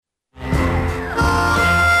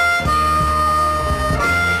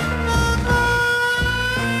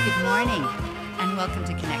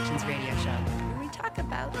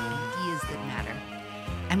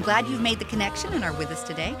I'm glad you've made the connection and are with us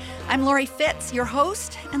today. I'm Lori Fitz, your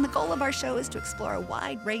host, and the goal of our show is to explore a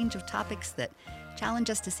wide range of topics that challenge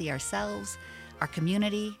us to see ourselves, our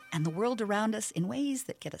community, and the world around us in ways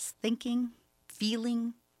that get us thinking,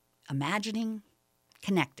 feeling, imagining,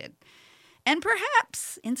 connected, and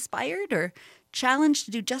perhaps inspired or challenged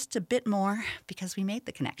to do just a bit more because we made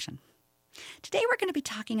the connection. Today we're going to be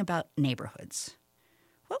talking about neighborhoods.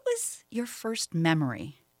 What was your first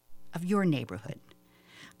memory of your neighborhood?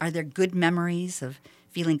 Are there good memories of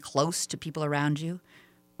feeling close to people around you,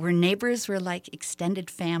 where neighbors were like extended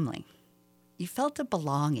family? You felt a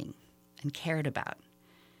belonging and cared about.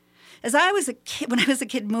 When I was a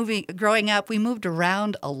kid growing up, we moved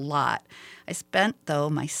around a lot. I spent, though,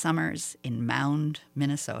 my summers in Mound,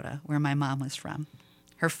 Minnesota, where my mom was from.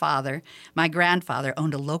 Her father, my grandfather,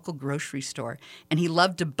 owned a local grocery store, and he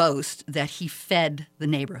loved to boast that he fed the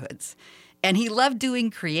neighborhoods. And he loved doing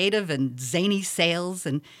creative and zany sales,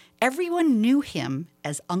 and everyone knew him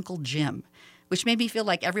as Uncle Jim, which made me feel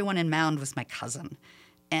like everyone in Mound was my cousin.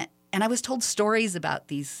 And I was told stories about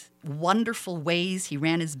these wonderful ways he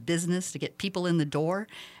ran his business to get people in the door.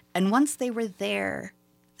 And once they were there,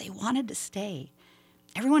 they wanted to stay.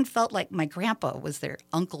 Everyone felt like my grandpa was their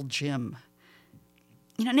Uncle Jim.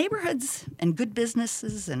 You know, neighborhoods and good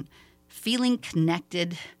businesses and feeling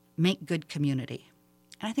connected make good community.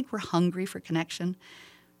 And I think we're hungry for connection.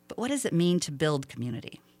 But what does it mean to build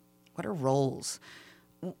community? What are roles?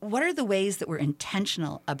 What are the ways that we're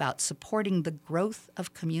intentional about supporting the growth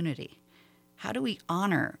of community? How do we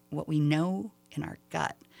honor what we know in our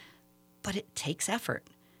gut? But it takes effort.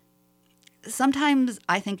 Sometimes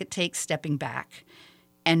I think it takes stepping back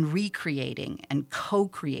and recreating and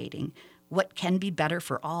co-creating what can be better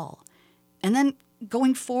for all. And then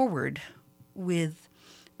going forward with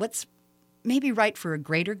what's maybe right for a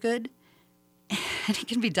greater good. And it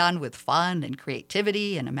can be done with fun and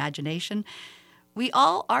creativity and imagination. We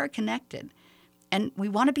all are connected, and we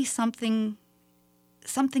want to be something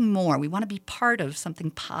more. We want to be part of something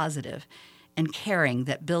positive and caring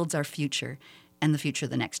that builds our future and the future of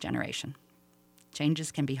the next generation.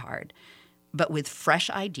 Changes can be hard, but with fresh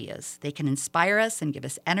ideas, they can inspire us and give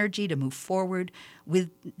us energy to move forward with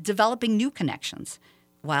developing new connections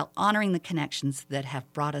while honoring the connections that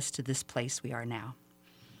have brought us to this place we are now.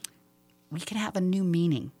 We can have a new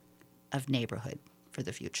meaning of neighborhood for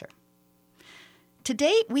the future.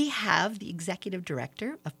 Today, we have the Executive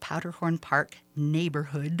Director of Powderhorn Park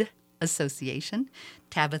Neighborhood Association,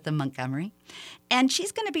 Tabitha Montgomery, and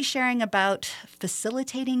she's going to be sharing about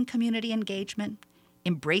facilitating community engagement,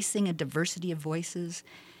 embracing a diversity of voices,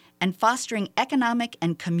 and fostering economic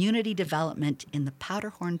and community development in the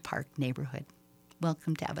Powderhorn Park neighborhood.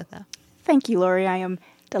 Welcome, Tabitha. Thank you, Lori. I am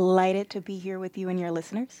delighted to be here with you and your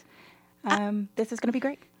listeners. This is going to be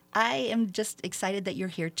great. I am just excited that you're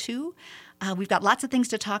here, too. We've got lots of things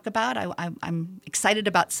to talk about. I'm excited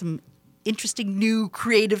about some interesting new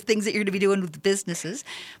creative things that you're going to be doing with businesses.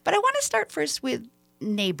 But I want to start first with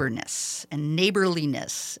neighborness and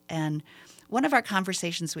neighborliness. And one of our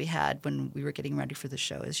conversations we had when we were getting ready for the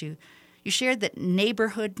show is you shared that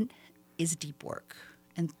neighborhood is deep work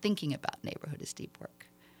and thinking about neighborhood is deep work.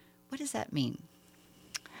 What does that mean?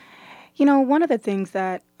 You know, one of the things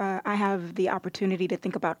that I have the opportunity to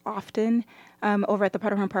think about often over at the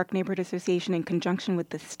Powderhorn Park Neighborhood Association in conjunction with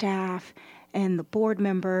the staff and the board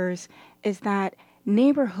members is that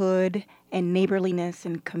neighborhood and neighborliness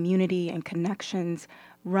and community and connections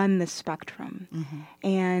run the spectrum. Mm-hmm.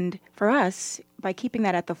 And for us, by keeping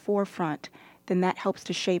that at the forefront, then that helps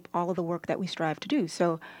to shape all of the work that we strive to do.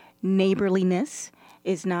 So neighborliness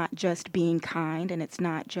is not just being kind and it's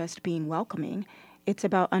not just being welcoming. It's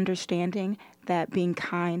about understanding that being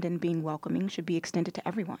kind and being welcoming should be extended to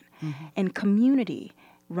everyone. Mm-hmm. And community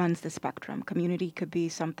runs the spectrum. Community could be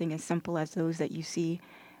something as simple as those that you see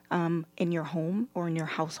in your home or in your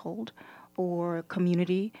household. Or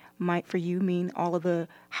community might for you mean all of the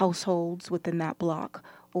households within that block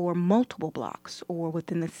or multiple blocks or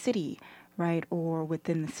within the city, right, or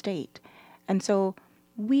within the state. And so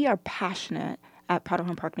we are passionate at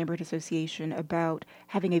Powderhorn Park Neighborhood Association about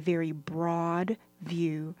having a very broad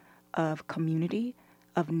view of community,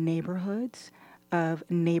 of neighborhoods, of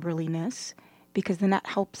neighborliness, because then that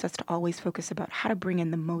helps us to always focus about how to bring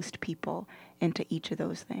in the most people into each of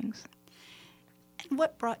those things. And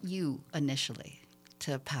what brought you initially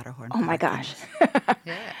to Powderhorn Park? Oh, my gosh.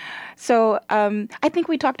 Yeah. So I think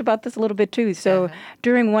we talked about this a little bit, too. So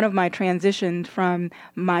during one of my transitions from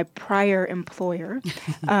my prior employer,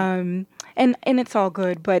 and it's all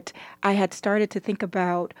good, but I had started to think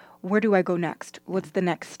about where do I go next? What's the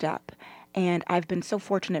next step? And I've been so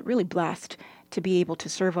fortunate, really blessed, to be able to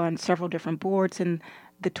serve on several different boards. And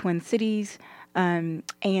the Twin Cities.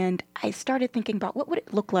 And I started thinking about what would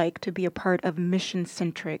it look like to be a part of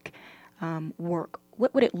mission-centric work?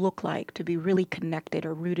 What would it look like to be really connected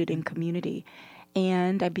or rooted in community?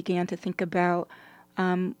 And I began to think about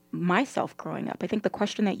myself growing up. I think the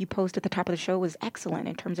question that you posed at the top of the show was excellent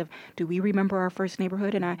in terms of, do we remember our first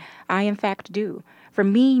neighborhood? And I in fact do. For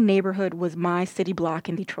me, neighborhood was my city block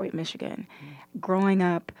in Detroit, Michigan. Growing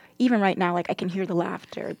up, even right now, like I can hear the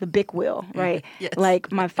laughter, the big wheel, right? Yes.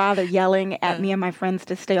 Like my father yelling at me and my friends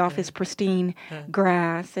to stay off his pristine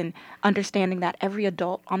grass, and understanding that every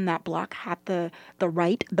adult on that block had the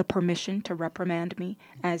right, the permission to reprimand me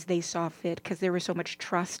as they saw fit, because there was so much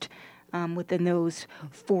trust within those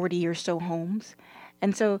 40 or so homes.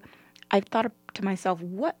 And so I thought to myself,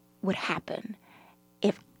 what would happen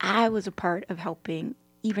if I was a part of helping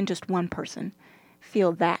even just one person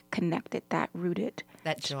feel that connected, that rooted?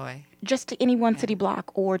 That joy. Just to any one city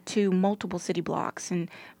block, or to multiple city blocks, and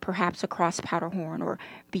perhaps across Powderhorn or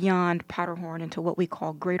beyond Powderhorn into what we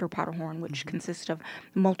call Greater Powderhorn, which consists of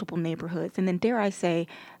multiple neighborhoods. And then, dare I say,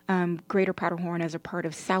 Greater Powderhorn as a part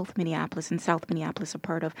of South Minneapolis, and South Minneapolis a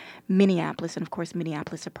part of Minneapolis, and of course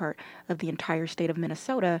Minneapolis a part of the entire state of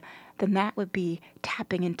Minnesota. Then that would be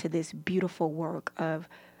tapping into this beautiful work of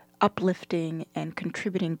uplifting and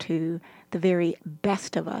contributing to the very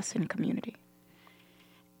best of us in community.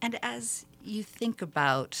 And as you think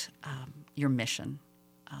about your mission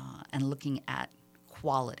and looking at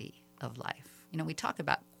quality of life, we talk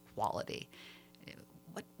about quality.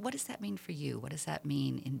 What does that mean for you? What does that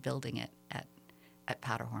mean in building it at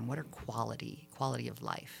Powderhorn? What are quality of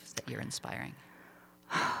life that you're inspiring?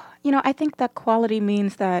 I think that quality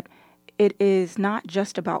means that it is not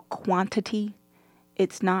just about quantity.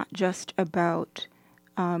 It's not just about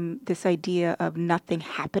this idea of nothing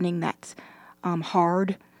happening that's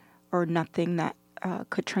hard, or nothing that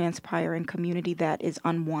could transpire in community that is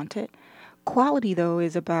unwanted. Quality, though,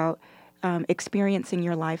 is about experiencing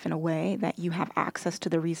your life in a way that you have access to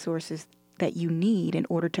the resources that you need in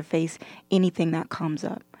order to face anything that comes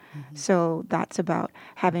up. So that's about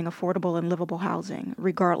having affordable and livable housing,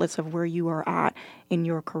 regardless of where you are at in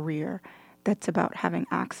your career. That's about having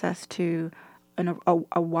access to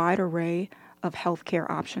a wide array of healthcare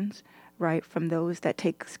options, right, from those that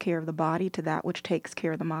takes care of the body to that which takes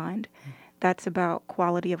care of the mind. That's about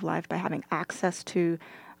quality of life by having access to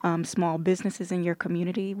small businesses in your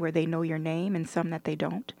community where they know your name, and some that they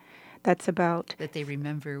don't. That's about... that they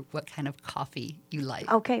remember what kind of coffee you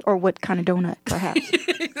like. Okay, or what kind of donut, perhaps.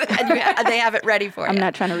 And they have it ready for you. I'm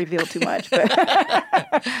not trying to reveal too much. But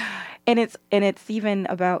and it's even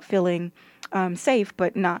about feeling safe,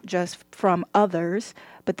 but not just from others,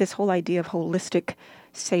 but this whole idea of holistic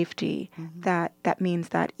safety, that means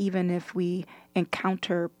that even if we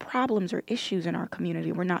encounter problems or issues in our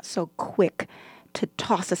community, we're not so quick to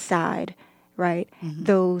toss aside, right,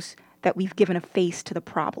 those that we've given a face to the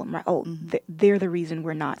problem, right? Oh, they're the reason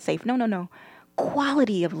we're not safe. No.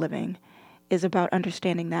 Quality of living is about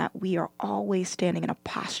understanding that we are always standing in a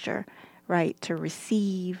posture, right, to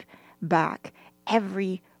receive back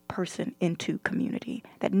every person into community,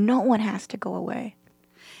 that no one has to go away.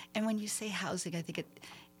 And when you say housing, I think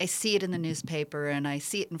I see it in the newspaper, and I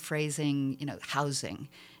see it in phrasing, housing.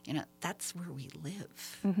 That's where we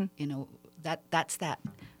live. That's that.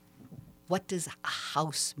 What does a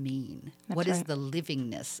house mean? What is the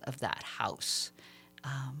livingness of that house?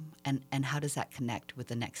 And how does that connect with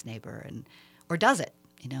the next neighbor? Or does it?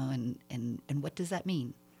 And what does that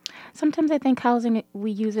mean? Sometimes I think housing,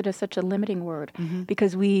 we use it as such a limiting word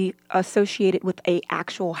because we associate it with a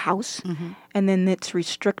actual house, and then it's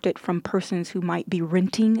restricted from persons who might be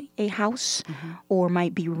renting a house or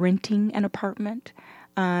might be renting an apartment,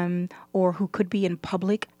 or who could be in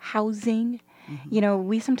public housing.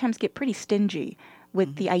 We sometimes get pretty stingy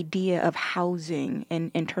with the idea of housing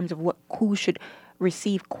in terms of who should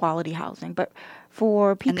receive quality housing. But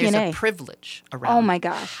for PPNA... And there's a privilege around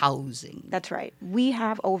housing. That's right. We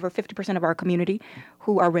have over 50% of our community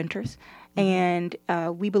who are renters, and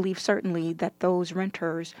we believe certainly that those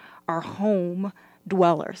renters are home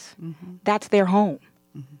dwellers. That's their home.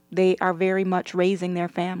 They are very much raising their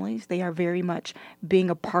families. They are very much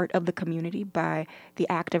being a part of the community by the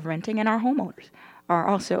act of renting, and our homeowners are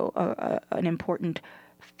also an important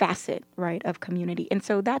facet, right, of community. And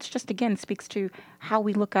so that's just, again, speaks to how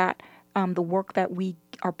we look at the work that we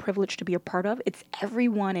are privileged to be a part of. It's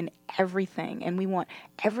everyone and everything, and we want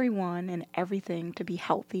everyone and everything to be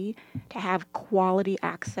healthy, to have quality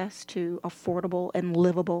access to affordable and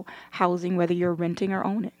livable housing, whether you're renting or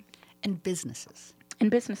owning. And businesses. And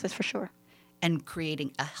businesses, for sure. And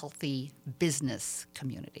creating a healthy business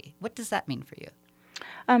community. What does that mean for you?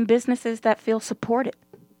 Businesses that feel supported,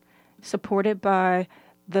 supported by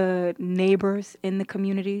the neighbors in the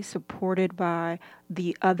community, supported by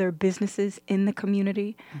the other businesses in the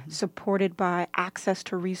community, supported by access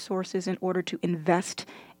to resources in order to invest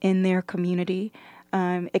in their community,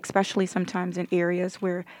 especially sometimes in areas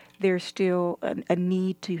where there's still a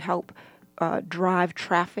need to help drive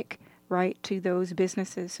traffic, right, to those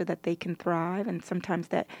businesses so that they can thrive. And sometimes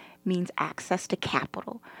that means access to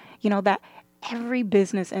capital. That every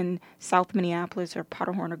business in South Minneapolis or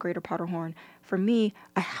Powderhorn or Greater Powderhorn, for me,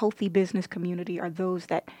 a healthy business community are those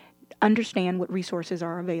that understand what resources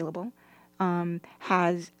are available,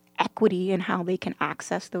 has equity in how they can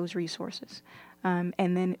access those resources. And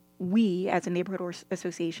then we, as a neighborhood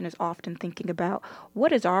association, is often thinking about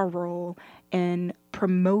what is our role in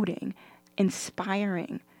promoting,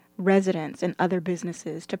 inspiring residents and other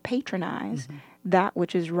businesses to patronize that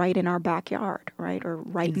which is right in our backyard, right, or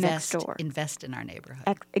right next door. Invest in our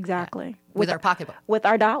neighborhood. Exactly. Yeah. With our pocketbook. With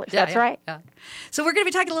our dollars. That's right. Yeah. So we're going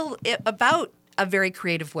to be talking a little about a very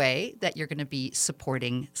creative way that you're going to be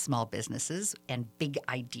supporting small businesses and big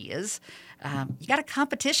ideas. You got a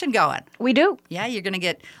competition going. We do. Yeah, you're going to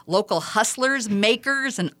get local hustlers,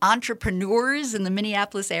 makers, and entrepreneurs in the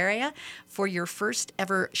Minneapolis area for your first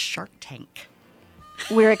ever Shark Tank.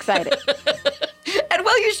 We're excited. And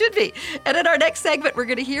well, you should be. And in our next segment, we're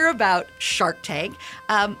going to hear about Shark Tank.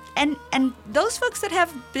 And those folks that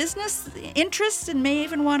have business interests and may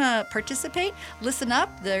even want to participate, listen up.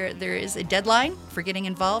 There is a deadline for getting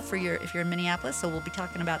involved if you're in Minneapolis, so we'll be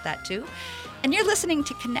talking about that too. And you're listening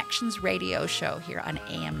to Connections Radio Show here on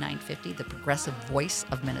AM 950, the progressive voice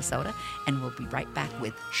of Minnesota. And we'll be right back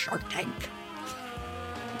with Shark Tank.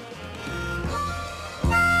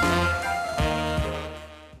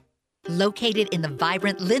 Located in the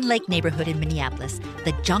vibrant Lynn Lake neighborhood in Minneapolis,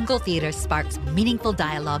 the Jungle Theater sparks meaningful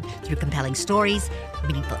dialogue through compelling stories,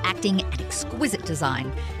 meaningful acting, and exquisite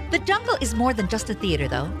design. The Jungle is more than just a theater,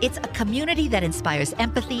 though. It's a community that inspires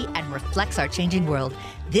empathy and reflects our changing world.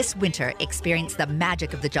 This winter, experience the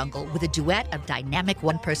magic of the Jungle with a duet of dynamic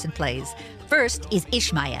one-person plays. First is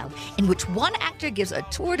Ishmael, in which one actor gives a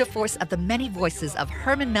tour de force of the many voices of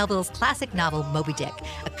Herman Melville's classic novel Moby Dick,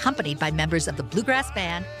 accompanied by members of the bluegrass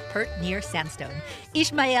band Pert Near Sandstone.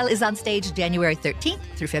 Ishmael is on stage January 13th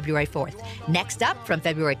through February 4th. Next up, from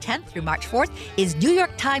February 10th through March 4th, is New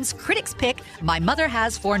York Times critics' pick, My Mother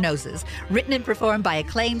Has Four Noses, written and performed by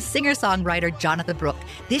acclaimed singer-songwriter Jonathan Brooke.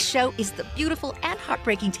 This show is the beautiful and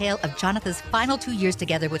heartbreaking tale of Jonathan's final 2 years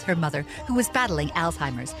together with her mother, who was battling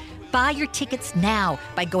Alzheimer's. Buy your tickets now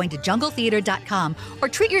by going to jungletheater.com or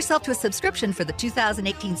treat yourself to a subscription for the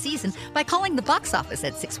 2018 season by calling the box office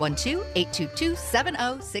at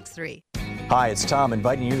 612-822-7063. Hi, it's Tom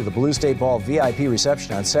inviting you to the Blue State Ball VIP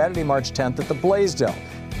reception on Saturday, March 10th at the Blaisdell.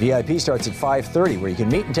 VIP starts at 5:30, where you can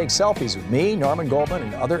meet and take selfies with me, Norman Goldman,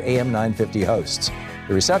 and other AM 950 hosts.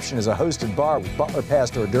 The reception is a hosted bar with butler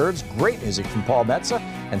passed hors d'oeuvres, great music from Paul Metza,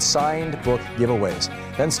 and signed book giveaways.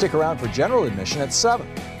 Then stick around for general admission at 7.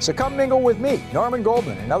 So come mingle with me, Norman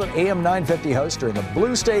Goldman, and other AM 950 hosts during the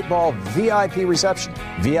Blue State Ball VIP reception.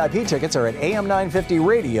 VIP tickets are at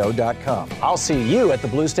am950radio.com. I'll see you at the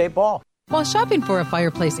Blue State Ball. While shopping for a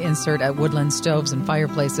fireplace insert at Woodland Stoves and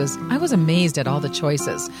Fireplaces, I was amazed at all the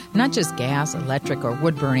choices. Not just gas, electric, or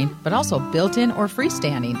wood burning, but also built-in or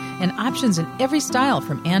freestanding, and options in every style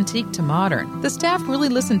from antique to modern. The staff really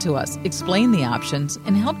listened to us, explained the options,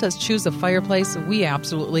 and helped us choose a fireplace we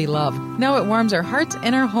absolutely love. Now it warms our hearts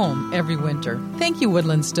and our home every winter. Thank you,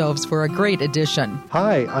 Woodland Stoves, for a great addition.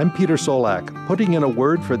 Hi, I'm Peter Solak, putting in a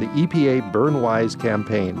word for the EPA Burn Wise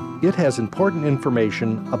campaign. It has important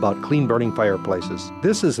information about clean burning fireplaces.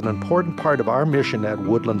 This is an important part of our mission at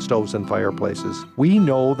Woodland Stoves and Fireplaces. We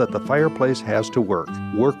know that the fireplace has to work.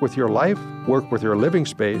 Work with your life, work with your living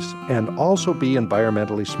space, and also be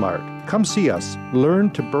environmentally smart. Come see us.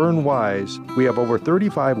 Learn to burn wise. We have over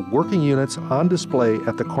 35 working units on display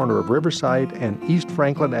at the corner of Riverside and East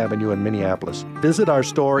Franklin Avenue in Minneapolis. Visit our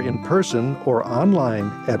store in person or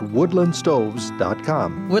online at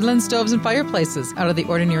woodlandstoves.com. Woodland Stoves and Fireplaces, out of the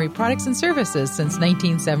ordinary products and services since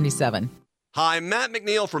 1977. Hi, Matt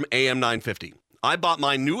McNeil from AM 950. I bought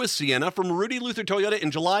my newest Sienna from Rudy Luther Toyota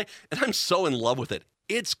in July, and I'm so in love with it.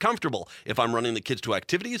 It's comfortable if I'm running the kids to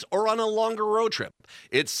activities or on a longer road trip.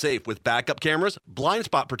 It's safe with backup cameras, blind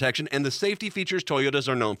spot protection, and the safety features Toyotas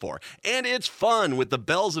are known for. And it's fun with the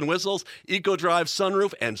bells and whistles, eco-drive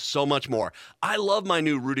sunroof, and so much more. I love my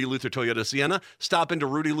new Rudy Luther Toyota Sienna. Stop into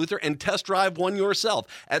Rudy Luther and test drive one yourself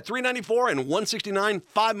at 394 and 169,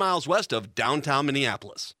 5 miles west of downtown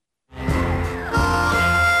Minneapolis.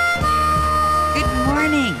 Good morning.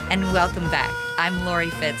 evening and welcome back. I'm Lori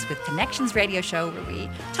Fitz with Connections Radio Show, where we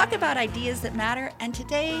talk about ideas that matter. And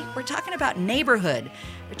today we're talking about neighborhood.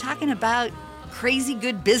 We're talking about crazy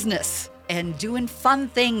good business and doing fun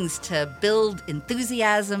things to build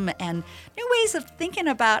enthusiasm and new ways of thinking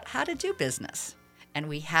about how to do business. And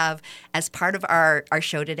we have, as part of our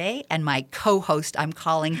show today, and my co-host, I'm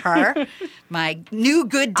calling her, my new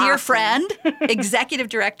good dear friend, Executive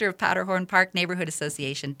Director of Powderhorn Park Neighborhood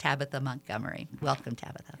Association, Tabitha Montgomery. Welcome,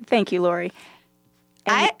 Tabitha. Thank you, Lori.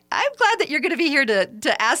 I'm glad that you're going to be here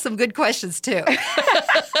to ask some good questions, too.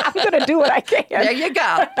 I'm going to do what I can. There you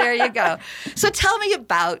go. There you go. So tell me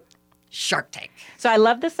about Shark Tank. So I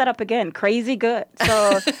love this setup again, crazy good.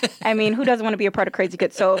 So, I mean, who doesn't want to be a part of crazy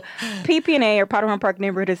good? So PPNA, or Powderhorn Park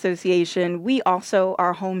Neighborhood Association, we also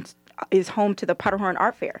are home to the Powderhorn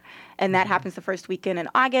Art Fair. And that happens the first weekend in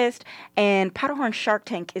August. And Powderhorn Shark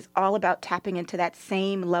Tank is all about tapping into that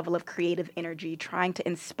same level of creative energy, trying to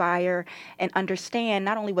inspire and understand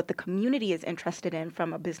not only what the community is interested in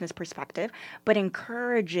from a business perspective, but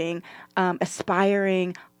encouraging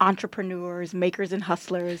aspiring entrepreneurs, makers, and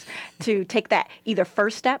hustlers to take that either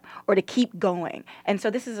first step or to keep going. And so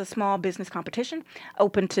this is a small business competition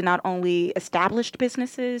open to not only established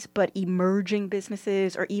businesses, but emerging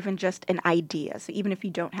businesses, or even just an idea. So even if you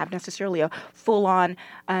don't have necessarily a full-on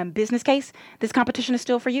business case, this competition is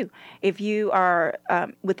still for you. If you are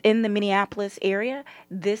within the Minneapolis area,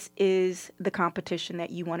 this is the competition that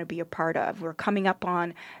you want to be a part of. We're coming up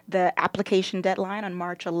on the application deadline on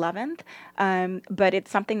March 11th, but it's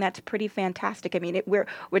something that's pretty fantastic. I mean,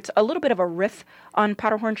 it's a little bit of a riff on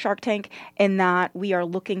Powderhorn Shark Tank in that we are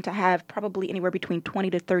looking to have probably anywhere between 20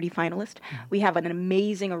 to 30 finalists. We have an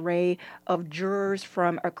amazing array of jurors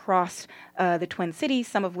from across the Twin Cities,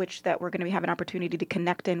 some of which that we're going to have an opportunity to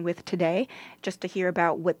connect in with today, just to hear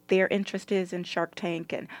about what their interest is in Shark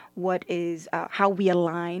Tank and what is how we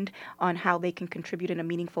aligned on how they can contribute in a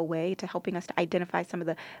meaningful way to helping us to identify some of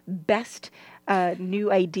the best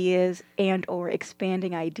new ideas and or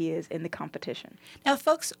expanding ideas in the competition. Now, if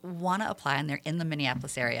folks want to apply and they're in the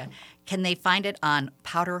Minneapolis area, can they find it on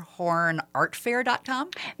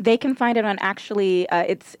powderhornartfair.com? They can find it on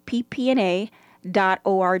it's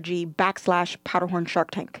ppna.org/Powderhorn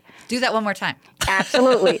Shark Tank. Do that one more time.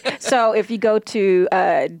 Absolutely. So if you go to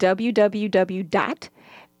www.P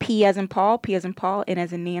as in Paul, N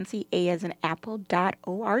as in Nancy, A as in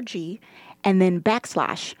Apple.org, and then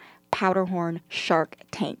 /Powderhorn Shark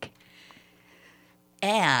Tank.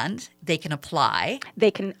 And they can apply. They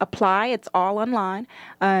can apply. It's all online.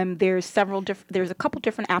 There's a couple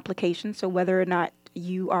different applications. So whether or not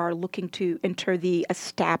you are looking to enter the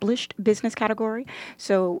established business category.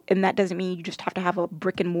 And that doesn't mean you just have to have a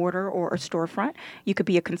brick and mortar or a storefront. You could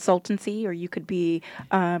be a consultancy, or you could be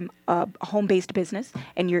a home-based business,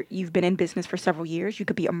 and you've been in business for several years. You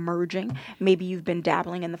could be emerging. Maybe you've been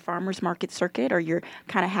dabbling in the farmers market circuit, or you're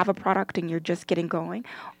kind of have a product and you're just getting going,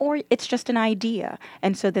 or it's just an idea.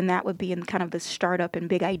 And so then that would be in kind of the startup and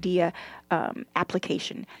big idea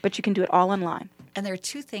application. But you can do it all online. And there are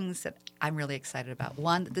two things that I'm really excited about.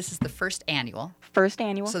 One, this is the first annual. So there's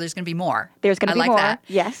going to be more. There's going to be more. I like that.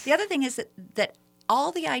 Yes. The other thing is that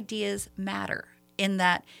all the ideas matter, in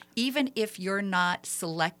that even if you're not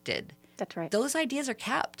selected, that's right, those ideas are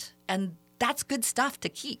kept. And that's good stuff to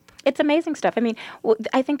keep. It's amazing stuff. I mean,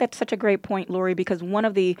 I think that's such a great point, Lori, because one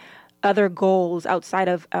of the other goals outside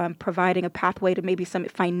of providing a pathway to maybe some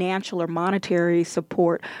financial or monetary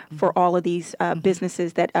support for all of these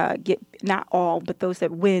businesses that get, not all, but those that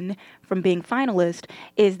win from being finalists,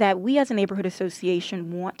 is that we as a neighborhood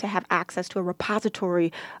association want to have access to a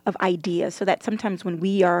repository of ideas, so that sometimes when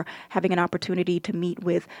we are having an opportunity to meet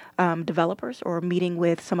with developers or meeting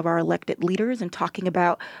with some of our elected leaders and talking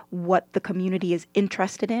about what the community is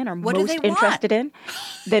interested in or most interested in,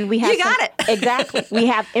 then we have exactly. We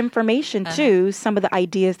have information to some of the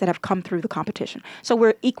ideas that have come through the competition. So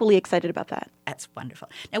we're equally excited about that. That's wonderful.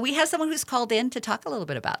 Now, we have someone who's called in to talk a little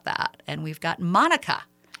bit about that, and we've got Monica.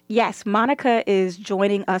 Yes, Monica is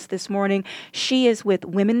joining us this morning. She is with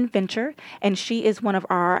Women Venture, and she is one of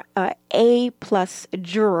our A-plus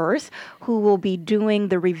jurors who will be doing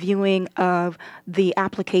the reviewing of the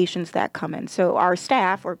applications that come in. So our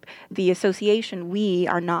staff, or the association, we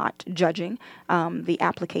are not judging the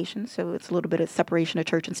applications, so it's a little bit of separation of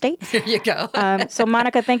church and state. There you go. So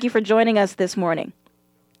Monica, thank you for joining us this morning.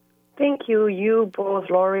 Thank you. You both,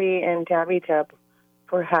 Lori and Tabitha,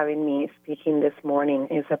 for having me speaking this morning.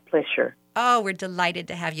 It's a pleasure. Oh, we're delighted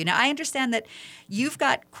to have you. Now, I understand that you've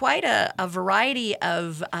got quite a variety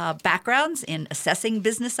of backgrounds in assessing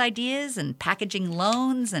business ideas and packaging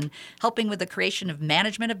loans and helping with the creation of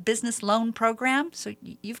management of business loan programs. So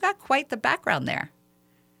you've got quite the background there.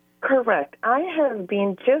 Correct. I have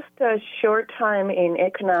been just a short time in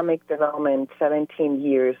economic development, 17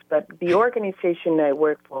 years, but the organization I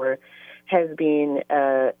work for has been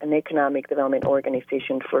an economic development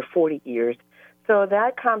organization for 40 years. So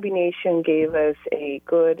that combination gave us a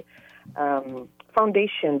good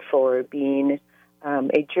foundation for being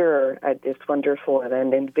a juror at this wonderful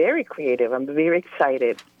event, and very creative. I'm very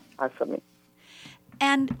excited. Awesome.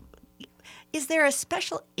 And is there a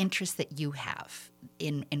special interest that you have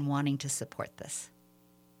in wanting to support this?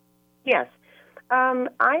 Yes.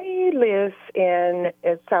 I live in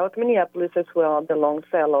South Minneapolis as well, the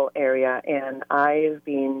Longfellow area, and I've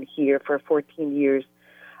been here for 14 years.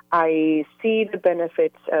 I see the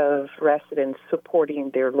benefits of residents supporting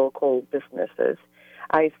their local businesses.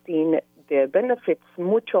 I've seen the benefits,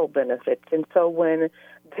 mutual benefits. And so when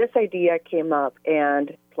this idea came up,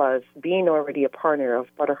 and plus being already a partner of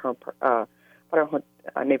Powderhorn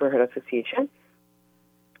Neighborhood Association,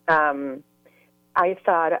 I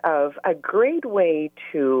thought of a great way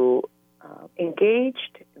to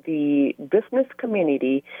engage the business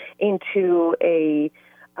community into a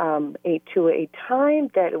time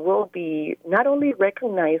that will be not only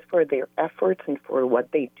recognized for their efforts and for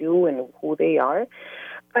what they do and who they are,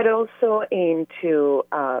 but also into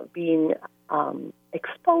being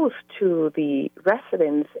exposed to the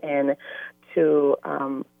residents and to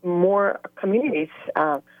more communities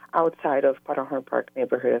outside of Powderhorn Park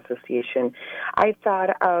Neighborhood Association. I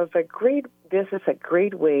thought of this is a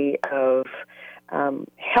great way of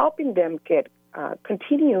helping them get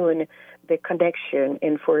continuing the connection,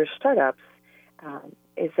 and for startups,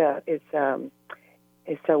 is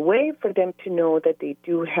a way for them to know that they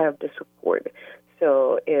do have the support.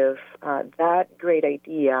 So if that great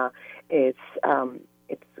idea is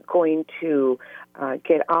it's going to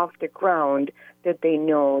get off the ground, that they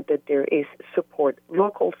know that there is support,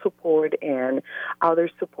 local support, and other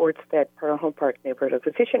supports that Powderhorn Park Neighborhood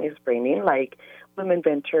Association is bringing, like Women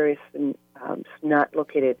Venture is not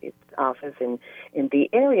located its office in the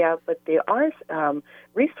area, but there are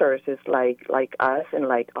resources like us and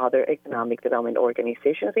like other economic development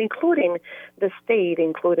organizations, including the state,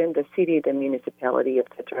 including the city, the municipality,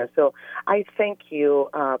 etc. So I thank you,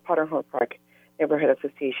 Powderhorn Park Neighborhood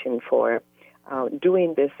Association, for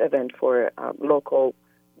doing this event for local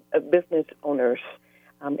business owners.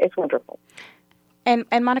 It's wonderful. And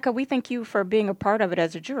Monica, we thank you for being a part of it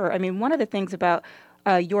as a juror. I mean, one of the things about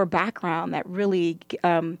your background that really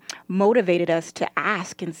motivated us to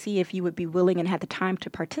ask and see if you would be willing and had the time to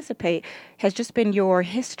participate has just been your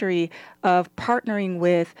history of partnering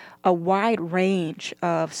with a wide range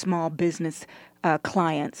of small business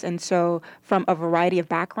clients. And so from a variety of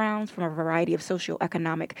backgrounds, from a variety of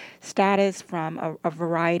socioeconomic status, from a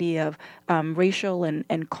variety of racial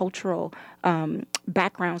and cultural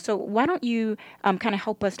backgrounds. So why don't you kind of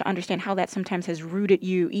help us to understand how that sometimes has rooted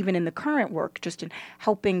you even in the current work, just in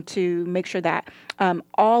helping to make sure that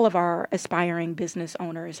all of our aspiring business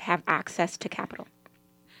owners have access to capital?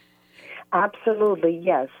 Absolutely,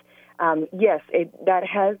 yes. Yes, that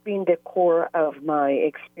has been the core of my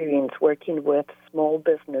experience working with small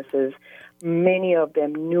businesses, many of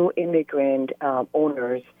them new immigrant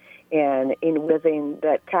owners, and within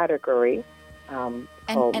that category,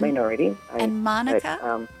 minority. And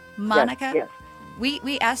Monica, Yes.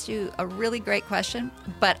 We asked you a really great question,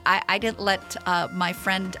 but I didn't let my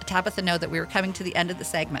friend Tabitha know that we were coming to the end of the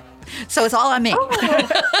segment. So it's all on me.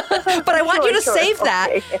 But I want you to save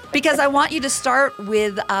that because I want you to start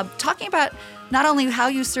with talking about not only how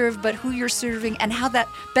you serve, but who you're serving and how that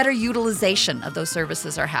better utilization of those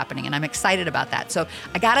services are happening. And I'm excited about that. So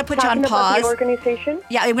I got to put you on pause. About the organization?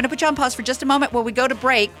 Yeah, I'm going to put you on pause for just a moment while we go to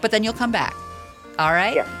break, but then you'll come back. All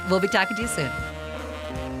right? Yes. We'll be talking to you soon.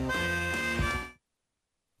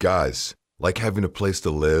 Guys, like having a place to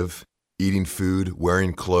live, eating food,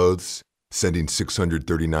 wearing clothes, sending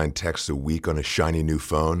 639 texts a week on a shiny new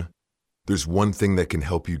phone? There's one thing that can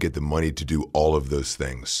help you get the money to do all of those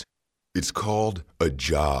things. It's called a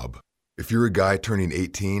job. If you're a guy turning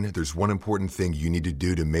 18, there's one important thing you need to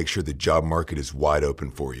do to make sure the job market is wide open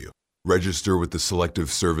for you. Register with the Selective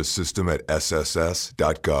Service System at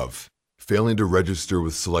sss.gov. Failing to register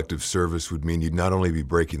with Selective Service would mean you'd not only be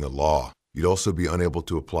breaking the law, you'd also be unable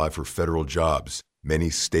to apply for federal jobs, many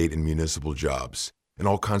state and municipal jobs, and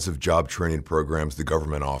all kinds of job training programs the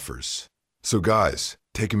government offers. So guys,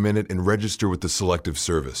 take a minute and register with the Selective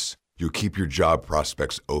Service. You'll keep your job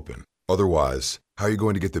prospects open. Otherwise, how are you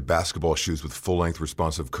going to get the basketball shoes with full-length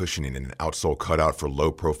responsive cushioning and an outsole cutout for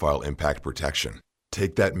low-profile impact protection?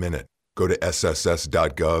 Take that minute, go to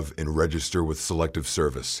sss.gov and register with Selective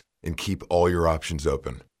Service, and keep all your options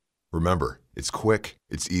open. Remember, it's quick,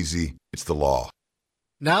 it's easy, it's the law.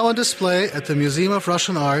 Now on display at the Museum of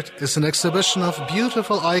Russian Art is an exhibition of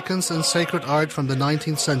beautiful icons and sacred art from the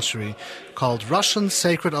 19th century called Russian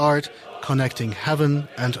Sacred Art, Connecting Heaven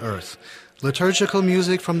and Earth. Liturgical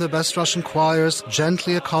music from the best Russian choirs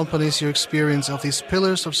gently accompanies your experience of these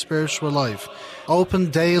pillars of spiritual life.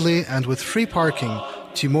 Open daily and with free parking,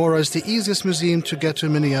 Timora is the easiest museum to get to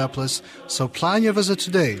in Minneapolis, so plan your visit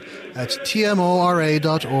today at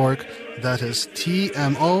tmora.org. That is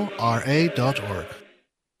tmora.org.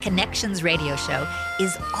 Connections Radio Show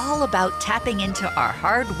is all about tapping into our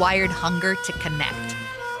hardwired hunger to connect.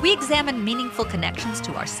 We examine meaningful connections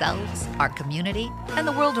to ourselves, our community, and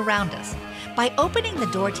the world around us. By opening the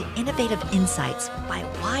door to innovative insights by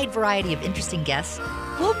a wide variety of interesting guests,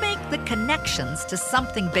 we'll make the connections to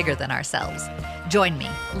something bigger than ourselves. Join me,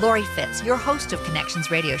 Lori Fitz, your host of Connections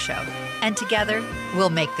Radio Show, and together we'll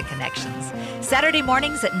make the connections. Saturday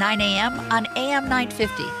mornings at 9 a.m. on AM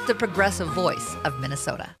 950, the progressive voice of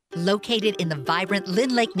Minnesota. Located in the vibrant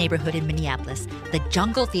Lynn Lake neighborhood in Minneapolis, the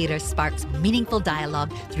Jungle Theater sparks meaningful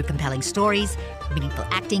dialogue through compelling stories, meaningful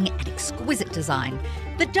acting, and exquisite design.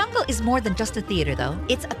 The Jungle is more than just a theater, though.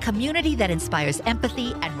 It's a community that inspires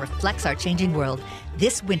empathy and reflects our changing world.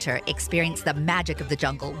 This winter, experience the magic of the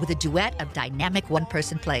Jungle with a duet of dynamic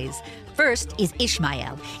one-person plays. First is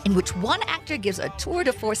Ishmael, in which one actor gives a tour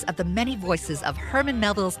de force of the many voices of Herman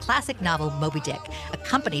Melville's classic novel Moby Dick,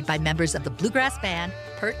 accompanied by members of the bluegrass band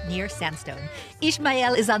Pert Near Sandstone.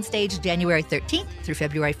 Ishmael is on stage January 13th through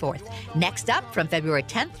February 4th. Next up, from February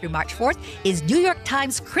 10th through March 4th, is New York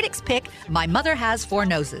Times critics' pick, My Mother Has Four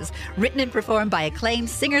Noses, written and performed by acclaimed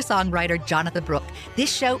singer-songwriter Jonathan Brooke.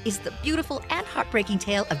 This show is the beautiful and heartbreaking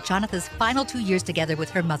tale of Jonathan's final 2 years together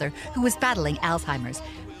with her mother, who was battling Alzheimer's.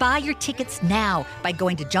 Buy your tickets now by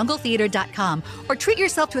going to jungletheater.com or treat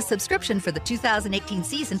yourself to a subscription for the 2018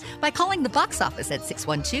 season by calling the box office at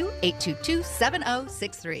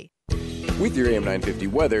 612-822-7063. With your AM 950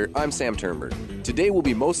 weather, I'm Sam Turnberg. Today will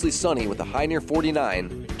be mostly sunny with a high near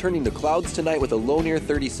 49, turning to clouds tonight with a low near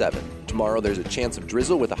 37. Tomorrow there's a chance of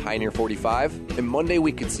drizzle with a high near 45, and Monday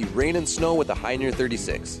we could see rain and snow with a high near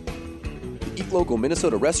 36. Eat Local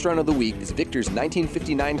Minnesota Restaurant of the Week is Victor's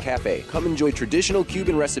 1959 Cafe. Come enjoy traditional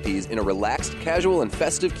Cuban recipes in a relaxed, casual, and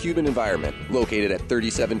festive Cuban environment. Located at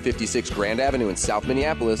 3756 Grand Avenue in South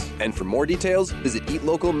Minneapolis. And for more details, visit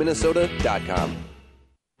eatlocalminnesota.com. Morning,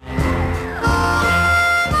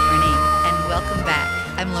 and welcome back.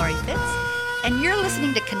 I'm Lori Fitz, and you're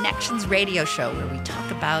listening to Connections Radio Show, where we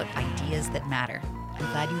talk about ideas that matter. I'm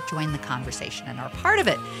glad you joined the conversation and are part of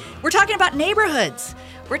it. We're talking about neighborhoods.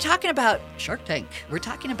 We're talking about Shark Tank. We're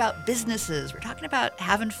talking about businesses. We're talking about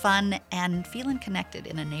having fun and feeling connected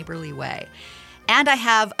in a neighborly way. And I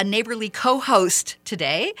have a neighborly co-host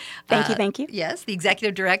today. Thank you. Yes, the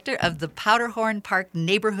executive director of the Powderhorn Park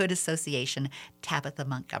Neighborhood Association, Tabitha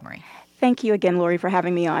Montgomery. Thank you again, Lori, for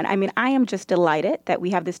having me on. I mean, I am just delighted that we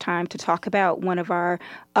have this time to talk about one of our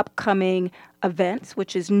upcoming events,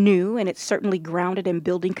 which is new, and it's certainly grounded in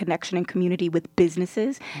building connection and community with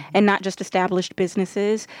businesses, and not just established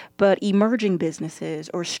businesses, but emerging businesses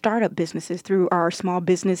or startup businesses through our small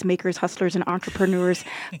business makers, hustlers, and entrepreneurs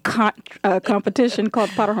competition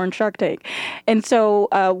called Powderhorn Shark Tank. And so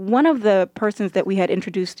one of the persons that we had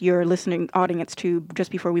introduced your listening audience to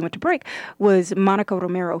just before we went to break was Monica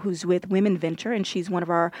Romero, who's with Women Venture, and she's one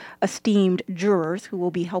of our esteemed jurors who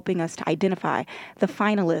will be helping us to identify the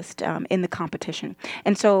finalist in the competition.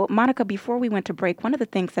 And so, Monica, before we went to break, one of the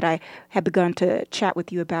things that I had begun to chat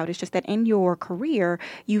with you about is just that in your career,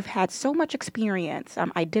 you've had so much experience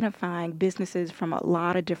identifying businesses from a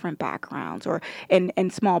lot of different backgrounds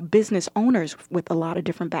and small business owners with a lot of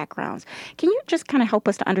different backgrounds. Can you just kind of help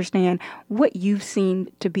us to understand what you've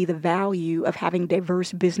seen to be the value of having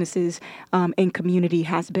diverse businesses in community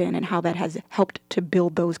has been and how that has helped to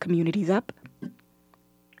build those communities up?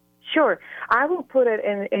 Sure. I will put it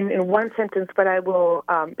in one sentence, but I will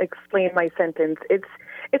explain my sentence.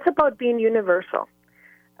 It's about being universal.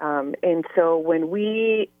 And so when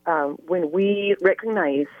we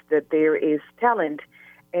recognize that there is talent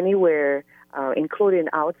anywhere, including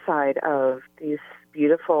outside of this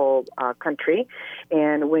beautiful country,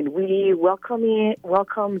 and when we welcome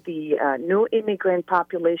the new immigrant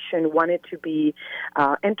population wanted to be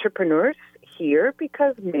entrepreneurs here,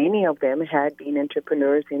 because many of them had been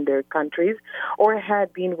entrepreneurs in their countries or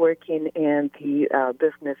had been working in the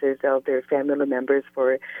businesses of their family members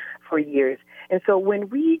for years. And so when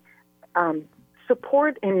we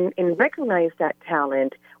support and recognize that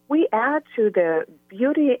talent, we add to the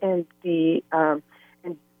beauty and the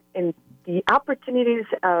opportunities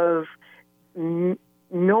of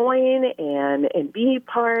knowing and being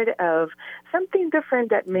part of something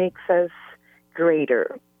different that makes us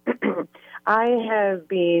greater. I have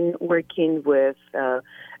been working with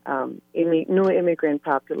new immigrant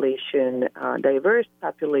population, diverse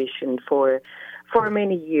population for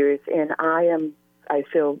many years, and I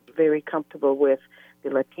feel very comfortable with the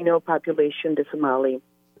Latino population, the Somali,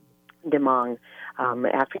 the Hmong,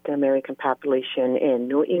 African American population, and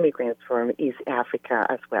new immigrants from East Africa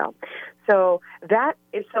as well. So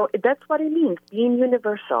that's what it means: being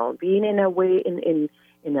universal, being in a way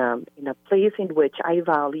in a place in which I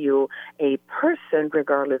value a person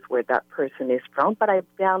regardless where that person is from, but I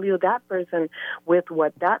value that person with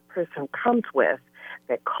what that person comes with,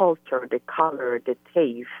 the culture, the color, the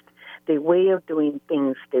taste, the way of doing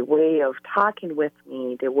things, the way of talking with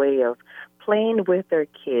me, the way of playing with their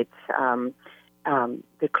kids,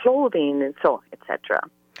 the clothing, and so on, etc.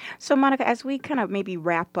 So, Monica, as we kind of maybe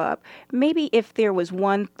wrap up, maybe if there was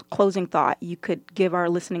one closing thought you could give our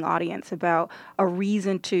listening audience about a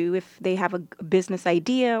reason to, if they have a business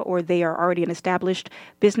idea or they are already in established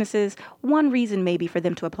businesses, one reason maybe for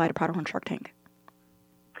them to apply to Powderhorn Shark Tank.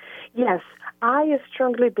 Yes, I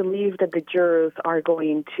strongly believe that the jurors are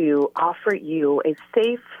going to offer you a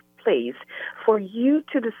safe place for you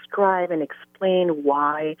to describe and explain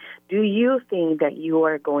why do you think that you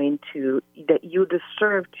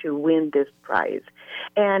deserve to win this prize,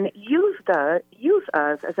 and use us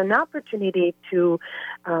as an opportunity to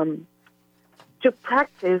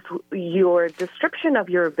practice your description of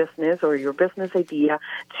your business or your business idea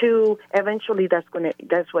to eventually that's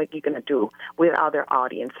what you're gonna do with other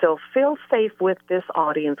audience. So feel safe with this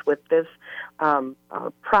audience, with this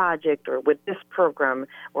project or with this program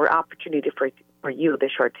or opportunity for you, the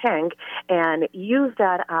Shark Tank, and use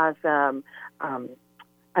that as an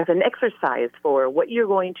exercise for what you're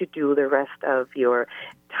going to do the rest of your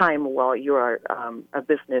time while you are a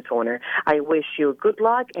business owner. I wish you good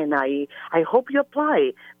luck, and I hope you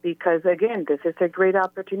apply, because, again, this is a great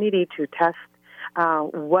opportunity to test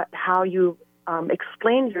how you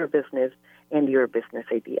explain your business and your business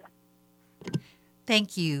idea.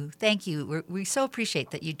 Thank you. Thank you. We so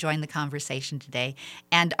appreciate that you joined the conversation today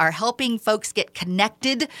and are helping folks get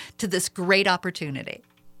connected to this great opportunity.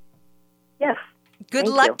 Yes. Good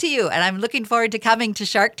luck to you, and I'm looking forward to coming to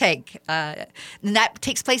Shark Tank. And that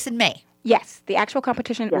takes place in May. Yes, the actual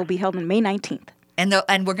competition will be held on May 19th. And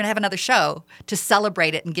we're going to have another show to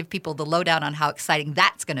celebrate it and give people the lowdown on how exciting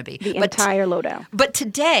that's going to be. The entire lowdown. But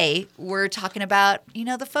today, we're talking about,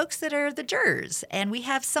 the folks that are the jurors. And we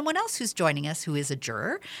have someone else who's joining us who is a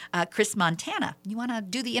juror, Chris Montana. You want to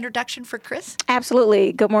do the introduction for Chris?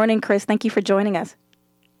 Absolutely. Good morning, Chris. Thank you for joining us.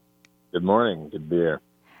 Good morning. Good to be here.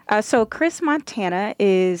 So Chris Montana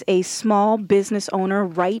is a small business owner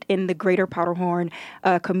right in the greater Powderhorn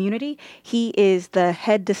community. He is the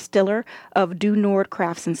head distiller of Du Nord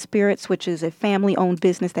Crafts and Spirits, which is a family-owned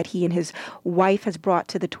business that he and his wife has brought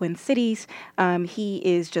to the Twin Cities. He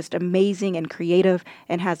is just amazing and creative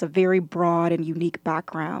and has a very broad and unique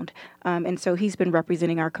background. And so he's been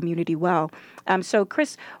representing our community well. So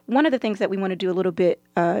Chris, one of the things that we want to do a little bit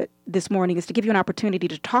this morning is to give you an opportunity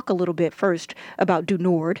to talk a little bit first about Du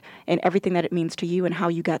Nord and everything that it means to you and how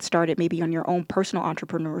you got started maybe on your own personal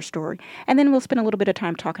entrepreneur story. And then we'll spend a little bit of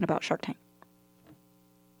time talking about Shark Tank.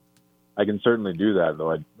 I can certainly do that,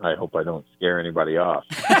 though I hope I don't scare anybody off.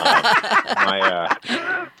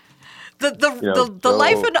 The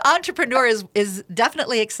life of an entrepreneur is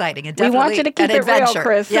definitely exciting and definitely we want you to keep an it adventure. Real,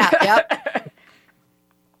 Chris. Yeah, yep.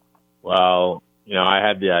 Well, I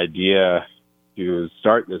had the idea to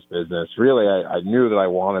start this business. Really, I knew that I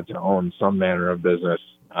wanted to own some manner of business,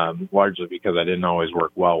 largely because I didn't always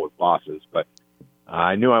work well with bosses. But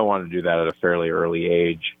I knew I wanted to do that at a fairly early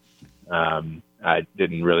age. I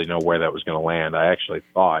didn't really know where that was going to land. I actually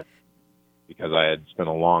thought, because I had spent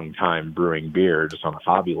a long time brewing beer just on a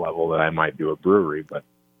hobby level, that I might do a brewery. But,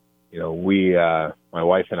 my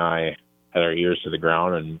wife and I had our ears to the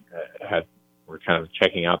ground and we're kind of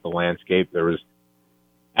checking out the landscape. It was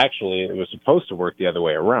supposed to work the other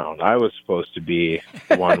way around. I was supposed to be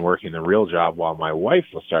the one working the real job while my wife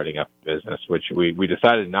was starting up a business, which we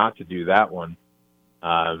decided not to do that one.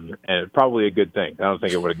 And probably a good thing. I don't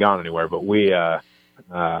think it would have gone anywhere, but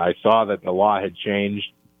I saw that the law had changed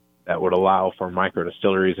that would allow for micro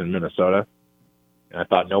distilleries in Minnesota. And I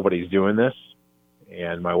thought, nobody's doing this.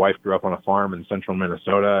 And my wife grew up on a farm in central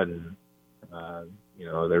Minnesota, and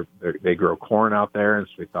they grow corn out there. And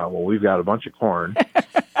so we thought, well, we've got a bunch of corn,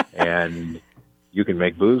 and you can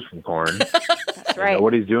make booze from corn. That's right.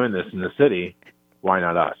 Nobody's doing this in the city. Why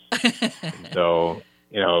not us? So,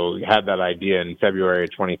 we had that idea in February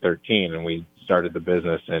of 2013, and we started the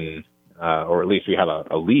business, or at least we had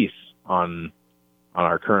a lease on on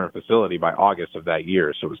our current facility by August of that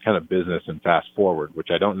year. So it was kind of business and fast forward, which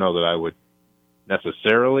I don't know that I would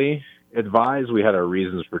necessarily advise. We had our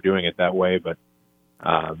reasons for doing it that way, but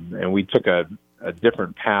and we took a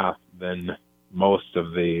different path than most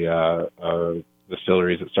of the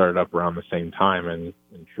distilleries that started up around the same time, and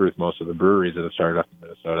in truth, most of the breweries that have started up in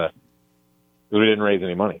Minnesota. We didn't raise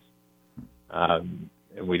any money, and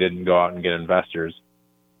we didn't go out and get investors,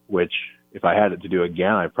 which if I had it to do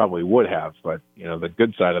again, I probably would have. But, the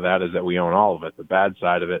good side of that is that we own all of it. The bad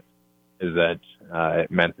side of it is that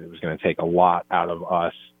it meant it was going to take a lot out of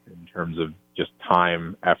us in terms of just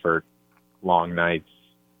time, effort, long nights.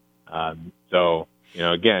 So,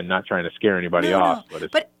 again, not trying to scare anybody off.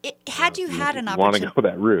 But had you had an opportunity, want to go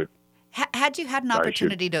that route. Had you had an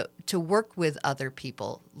opportunity to work with other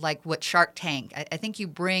people, like what Shark Tank, I think you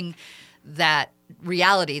bring that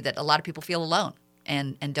reality that a lot of people feel alone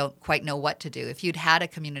and don't quite know what to do. If you'd had a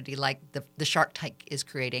community like the Shark Tank is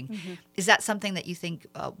creating, is that something that you think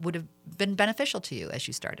would have been beneficial to you as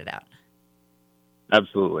you started out?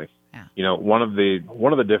 Absolutely. Yeah. One of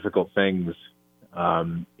the difficult things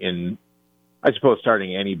in, I suppose,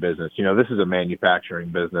 starting any business, this is a manufacturing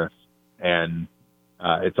business, and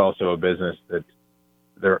it's also a business that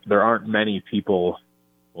there aren't many people,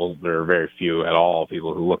 well, there are very few at all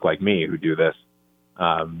people who look like me who do this.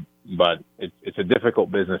 But it's a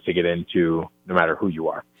difficult business to get into no matter who you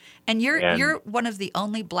are. And you're one of the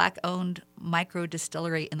only Black-owned micro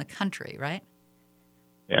distillery in the country, right?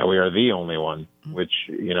 Yeah, we are the only one, which,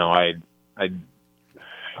 we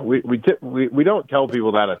don't tell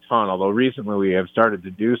people that a ton, although recently we have started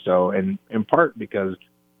to do so, and in part because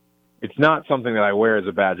it's not something that I wear as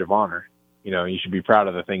a badge of honor. You should be proud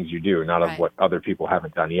of the things you do, not of what other people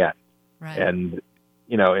haven't done yet. Right. And,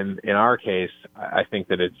 in our case, I think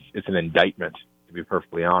that it's an indictment, to be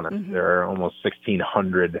perfectly honest. Mm-hmm. There are almost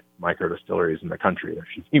 1,600 micro distilleries in the country. There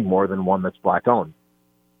should be more than one that's Black-owned.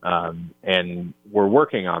 And we're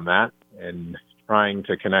working on that and trying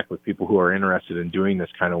to connect with people who are interested in doing this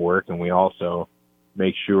kind of work. And we also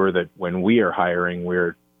make sure that when we are hiring,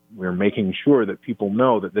 we're making sure that people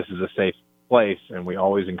know that this is a safe place, and we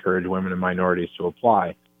always encourage women and minorities to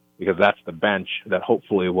apply, because that's the bench that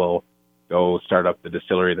hopefully will go start up the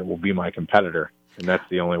distillery that will be my competitor. And that's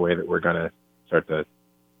the only way that we're going to start to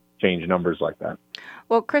change numbers like that.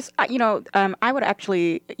 Well, Chris, I would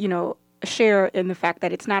actually, share in the fact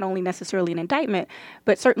that it's not only necessarily an indictment,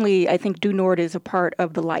 but certainly I think due north is a part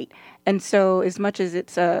of the light. And so as much as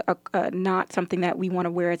it's not something that we want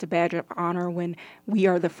to wear as a badge of honor when we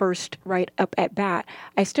are the first right up at bat,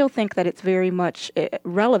 I still think that it's very much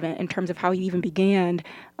relevant in terms of how you even began.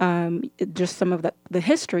 Just some of the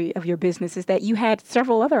history of your business is that you had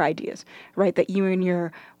several other ideas, right, that you and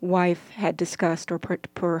your wife had discussed or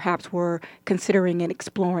perhaps were considering and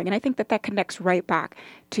exploring. And I think that connects right back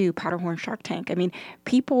to Powderhorn Shark Tank. I mean,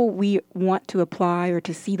 people we want to apply or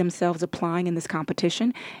to see themselves applying in this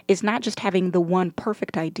competition is not just having the one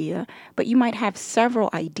perfect idea, but you might have several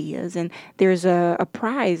ideas. And there's a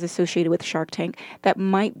prize associated with Shark Tank that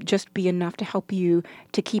might just be enough to help you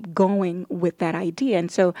to keep going with that idea. And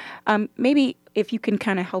so maybe if you can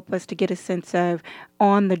kind of help us to get a sense of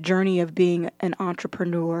on the journey of being an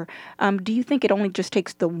entrepreneur, do you think it only just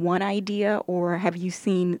takes the one idea, or have you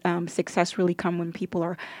seen success really come when people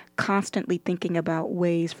are constantly thinking about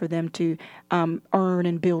ways for them to earn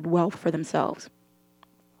and build wealth for themselves?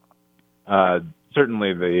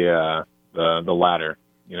 Certainly the latter.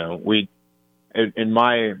 In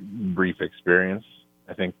my brief experience,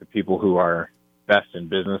 I think the people who are best in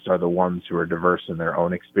business are the ones who are diverse in their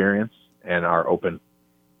own experience and are open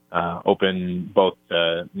both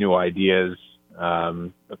to new ideas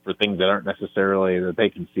for things that aren't necessarily that they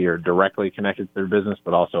can see are directly connected to their business,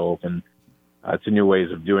 but also open to new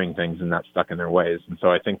ways of doing things and not stuck in their ways. And so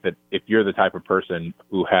I think that if you're the type of person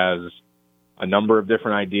who has a number of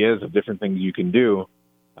different ideas of different things you can do,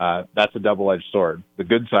 that's a double-edged sword. The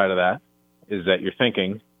good side of that is that you're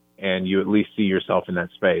thinking and you at least see yourself in that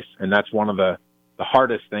space. And that's one of the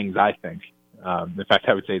hardest things, I think. In fact,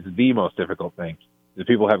 I would say it's the most difficult thing. The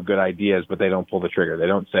people have good ideas, but they don't pull the trigger. They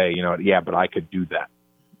don't say, yeah, but I could do that.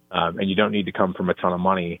 And you don't need to come from a ton of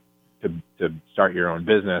money to start your own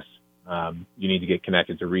business. You need to get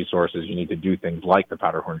connected to resources. You need to do things like the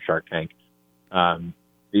Powderhorn Shark Tank.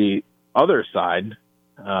 The other side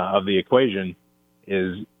of the equation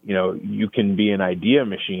is, you can be an idea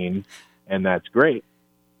machine, and that's great,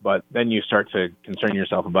 but then you start to concern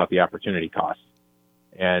yourself about the opportunity cost.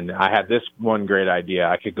 And I had this one great idea.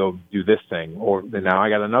 I could go do this thing. Or now I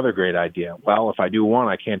got another great idea. Well, if I do one,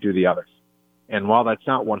 I can't do the others. And while that's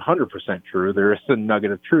not 100% true, there is a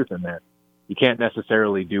nugget of truth in there. you can't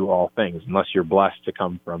necessarily do all things unless you're blessed to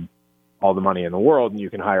come from all the money in the world and you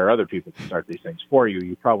can hire other people to start these things for you.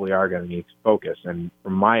 You probably are going to need to focus. And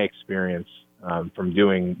from my experience, from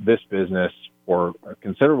doing this business for a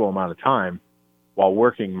considerable amount of time while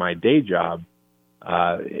working my day job,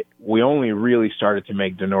 we only really started to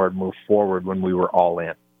make Denord move forward when we were all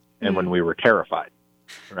in and when we were terrified,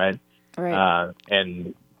 right? Right.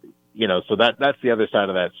 And, you know, so that's the other side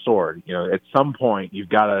of that sword. You know, at some point, you've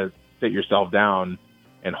got to sit yourself down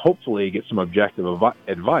and hopefully get some objective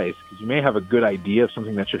advice, because you may have a good idea of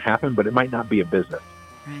something that should happen, but it might not be a business,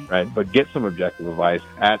 right? But get some objective advice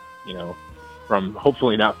from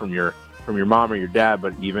hopefully not from your mom or your dad,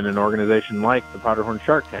 but even an organization like the Powderhorn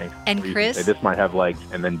Shark Tank. And Chris, say, this might have legs,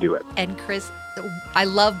 and then do it. And Chris, I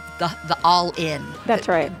love the all in. That's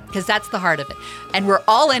right. Because that's the heart of it. And we're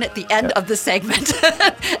all in at the end of the segment.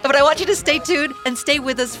 But I want you to stay tuned and stay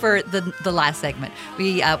with us for the last segment.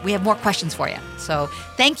 We have more questions for you. So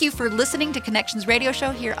thank you for listening to Connections Radio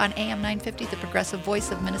Show here on AM 950, the progressive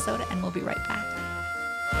voice of Minnesota, and we'll be right back.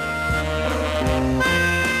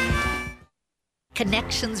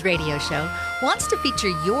 Connections Radio Show wants to feature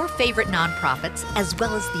your favorite nonprofits as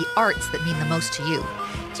well as the arts that mean the most to you.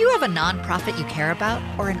 Do you have a nonprofit you care about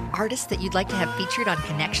or an artist that you'd like to have featured on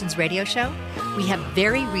Connections Radio Show? We have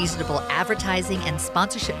very reasonable advertising and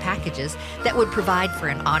sponsorship packages that would provide for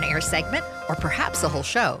an on-air segment or perhaps a whole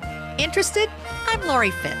show. Interested? I'm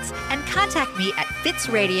Lori Fitz, and contact me at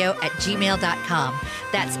fitzradio@gmail.com.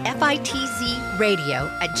 That's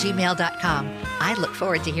FITZradio@gmail.com. I look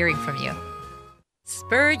forward to hearing from you.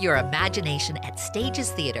 Spur your imagination at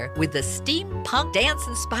Stages Theater with the steampunk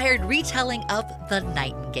dance-inspired retelling of The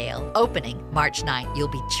Nightingale. Opening March 9th, you'll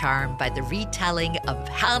be charmed by the retelling of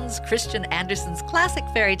Hans Christian Andersen's classic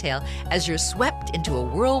fairy tale as you're swept into a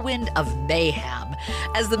whirlwind of mayhem,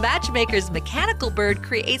 as the matchmaker's mechanical bird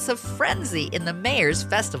creates a frenzy in the Mayor's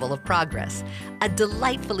Festival of Progress. A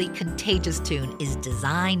delightfully contagious tune is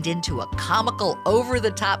designed into a comical,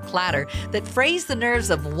 over-the-top clatter that frays the nerves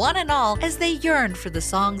of one and all as they yearn for the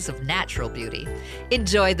songs of natural beauty.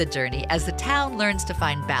 Enjoy the journey as the town learns to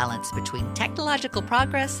find balance between technological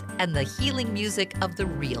progress and the healing music of the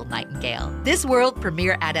real nightingale. This world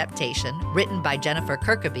premiere adaptation, written by Jennifer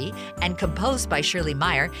Kirkaby and composed by Shirley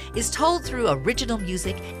Meyer, is told through original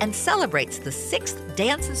music and celebrates the 6th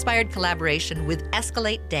dance-inspired collaboration with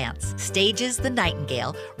Escalate Dance. Stages The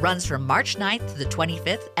Nightingale runs from March 9th to the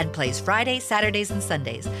 25th and plays Fridays, Saturdays, and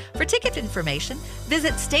Sundays. For ticket information,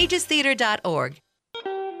 visit stagestheater.org.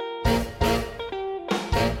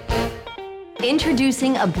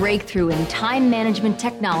 Introducing a breakthrough in time management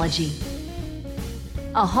technology.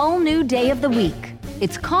 A whole new day of the week.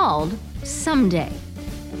 It's called Someday.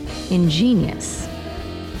 Ingenious.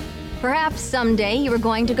 Perhaps someday you are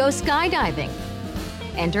going to go skydiving.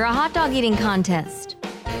 Enter a hot dog eating contest.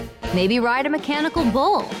 Maybe ride a mechanical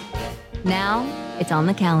bull. Now it's on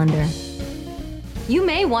the calendar. You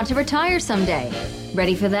may want to retire someday.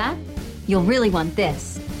 Ready for that? You'll really want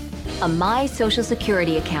this. A My Social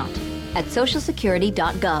Security account at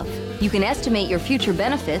socialsecurity.gov. You can estimate your future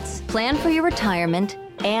benefits, plan for your retirement,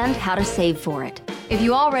 and how to save for it. If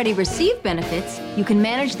you already receive benefits, you can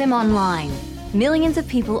manage them online. Millions of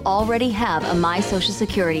people already have a My Social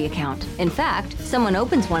Security account. In fact, someone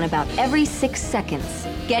opens one about every 6 seconds.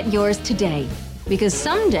 Get yours today, because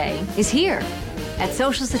someday is here at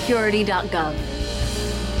socialsecurity.gov.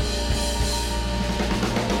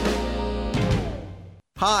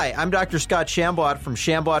 Hi, I'm Dr. Scott Shambot from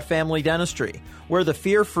Shambot Family Dentistry. We're the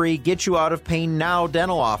fear-free, get-you-out-of-pain-now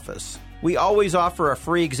dental office. We always offer a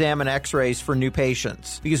free exam and x-rays for new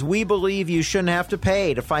patients because we believe you shouldn't have to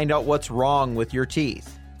pay to find out what's wrong with your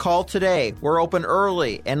teeth. Call today. We're open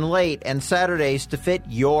early and late and Saturdays to fit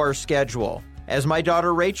your schedule. As my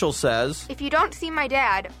daughter Rachel says, if you don't see my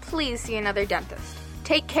dad, please see another dentist.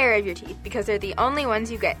 Take care of your teeth because they're the only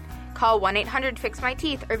ones you get. Call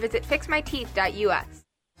 1-800-FIX-MY-TEETH or visit fixmyteeth.us.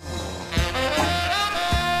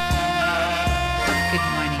 Good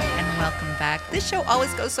morning and welcome back. This show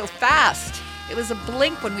always goes so fast. It was a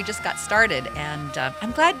blink when we just got started, and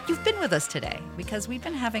I'm glad you've been with us today because we've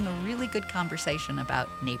been having a really good conversation about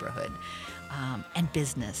neighborhood and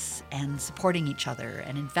business and supporting each other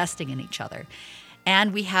and investing in each other.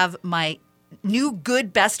 And we have my new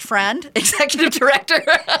good best friend, executive director.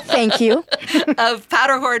 Thank you. of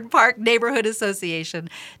Powderhorn Park Neighborhood Association,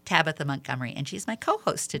 Tabitha Montgomery. And she's my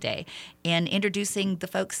co-host today in introducing the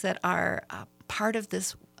folks that are part of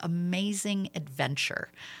this amazing adventure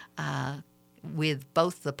with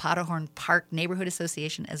both the Powderhorn Park Neighborhood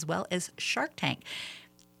Association as well as Shark Tank.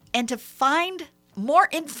 And to find more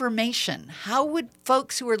information. How would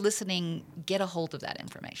folks who are listening get a hold of that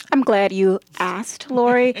information? I'm glad you asked,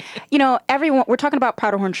 Lori. Everyone, we're talking about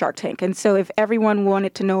Powderhorn Shark Tank. And so if everyone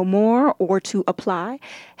wanted to know more or to apply,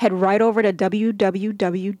 head right over to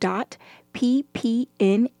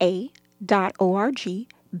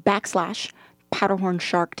www.ppna.org/Powderhorn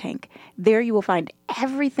Shark Tank. There you will find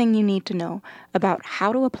everything you need to know about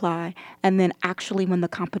how to apply and then actually when the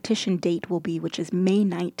competition date will be, which is May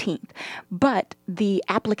 19th. But the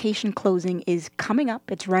application closing is coming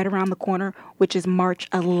up. It's right around the corner, which is March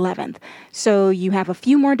 11th. So you have a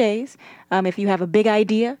few more days. If you have a big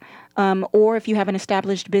idea or if you have an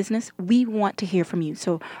established business, we want to hear from you.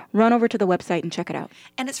 So run over to the website and check it out.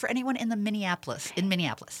 And it's for anyone in Minneapolis.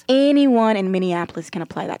 Anyone in Minneapolis can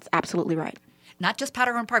apply. That's absolutely right. Not just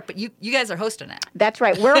Powderhorn Park, but you guys are hosting it. That's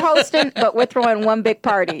right. We're hosting, but we're throwing one big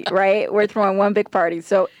party, right? We're throwing one big party.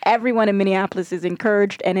 So everyone in Minneapolis is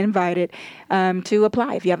encouraged and invited to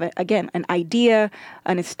apply. If you have, an idea,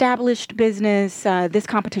 an established business, this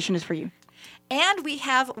competition is for you. And we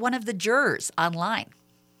have one of the jurors online.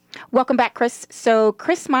 Welcome back, Chris. So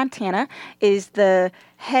Chris Montana is the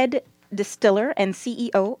head distiller and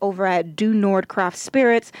CEO over at Du Nord Craft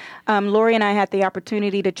Spirits. Lori and I had the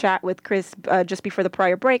opportunity to chat with Chris just before the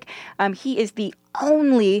prior break. He is the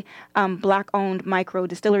only Black-owned micro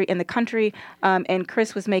distillery in the country. And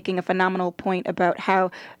Chris was making a phenomenal point about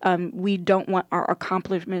how we don't want our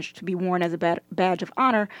accomplishments to be worn as a badge of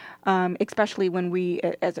honor, especially when we,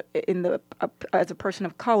 as a person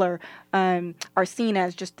of color, are seen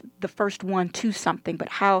as just the first one to something. But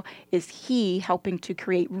how is he helping to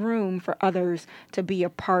create room for others to be a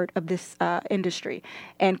part of this industry?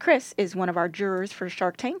 And Chris is one of our jurors for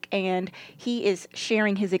Shark Tank, and he is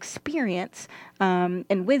sharing his experience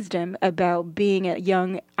and wisdom about being a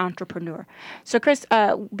young entrepreneur. So, Chris,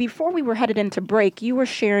 before we were headed into break, you were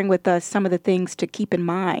sharing with us some of the things to keep in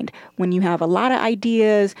mind when you have a lot of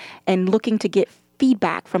ideas and looking to get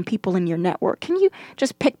feedback from people in your network. Can you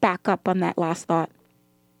just pick back up on that last thought?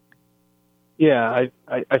 Yeah,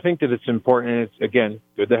 I think that it's important. And it's, again,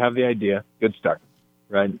 good to have the idea. Good start,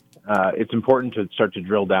 right? It's important to start to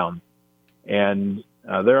drill down. And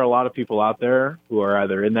there are a lot of people out there who are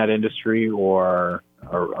either in that industry or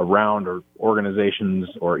around or organizations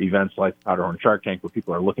or events like Powderhorn Shark Tank where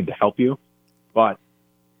people are looking to help you. But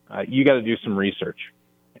you got to do some research.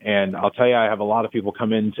 And I'll tell you, I have a lot of people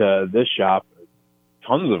come into this shop,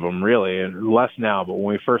 tons of them really, and less now. But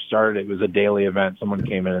when we first started, it was a daily event. Someone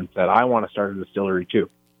came in and said, I want to start a distillery too.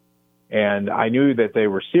 And I knew that they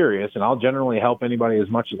were serious, and I'll generally help anybody as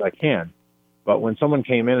much as I can. But when someone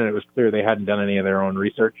came in and it was clear they hadn't done any of their own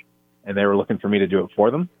research and they were looking for me to do it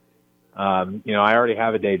for them, I already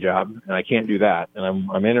have a day job and I can't do that. And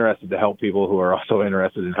I'm interested to help people who are also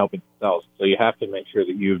interested in helping themselves. So you have to make sure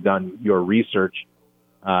that you've done your research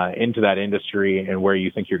into that industry and where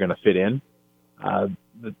you think you're going to fit in.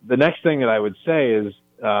 The next thing that I would say is,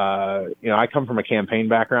 I come from a campaign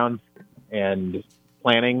background and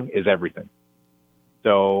planning is everything.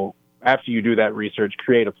 So after you do that research,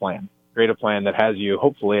 create a plan. Create a plan that has you,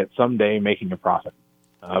 hopefully, at some day making a profit,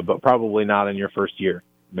 but probably not in your first year,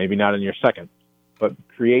 maybe not in your second. But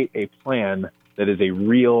create a plan that is a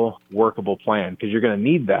real workable plan, because you're going to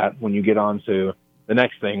need that when you get on to the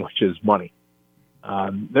next thing, which is money.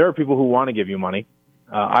 There are people who want to give you money,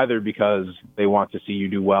 either because they want to see you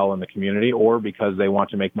do well in the community or because they want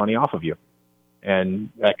to make money off of you. And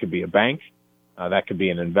that could be a bank, that could be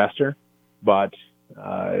an investor, but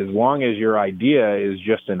as long as your idea is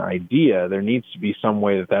just an idea, there needs to be some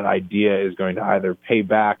way that idea is going to either pay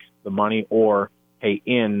back the money or pay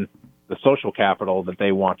in the social capital that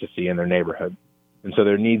they want to see in their neighborhood. And so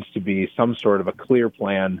there needs to be some sort of a clear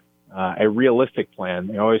plan, a realistic plan.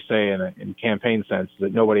 They always say in campaign sense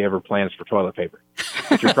that nobody ever plans for toilet paper,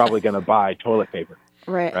 but you're probably going to buy toilet paper.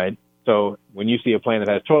 Right. So when you see a plan that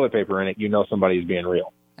has toilet paper in it, you know somebody's being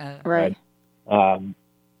real. Right. The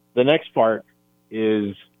next part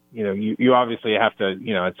is, you obviously have to,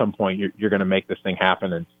 at some point you're going to make this thing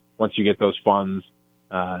happen. And once you get those funds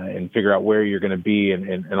and figure out where you're going to be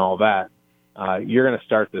and all that, you're going to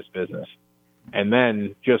start this business. And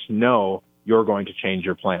then just know you're going to change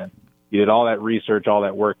your plan. You did all that research, all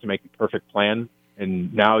that work to make the perfect plan,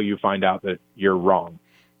 and now you find out that you're wrong.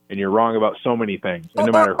 And you're wrong about so many things. And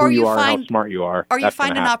no matter who you are and how smart you are, or you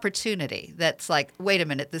find an opportunity that's like, wait a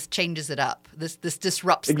minute, this changes it up. This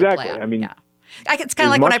disrupts the plan. Exactly. I mean, it's kind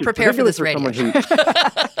of like when I prepare for this radio.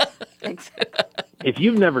 Thanks. If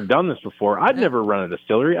you've never done this before, I'd never run a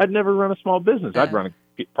distillery. I'd never run a small business. I'd run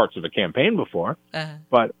parts of a campaign before,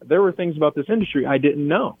 but there were things about this industry I didn't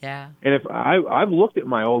know. Yeah. And if I've looked at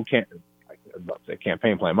my old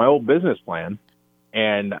campaign plan, my old business plan,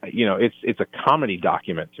 And, it's a comedy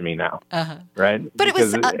document to me now, right? But it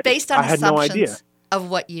was based on I had assumptions no idea. of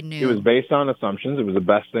what you knew. It was based on assumptions. It was the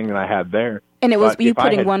best thing that I had there. And it was But you if I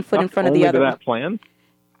putting had one foot in stuck front of the only other. to that plan.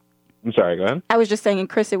 I'm sorry, go ahead. I was just saying, and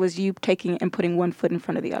Chris, it was you taking and putting one foot in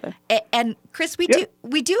front of the other. And Chris, we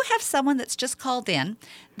do have someone that's just called in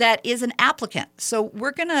that is an applicant. So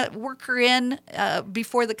we're going to work her in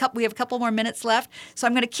before we have a couple more minutes left. So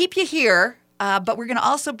I'm going to keep you here, but we're going to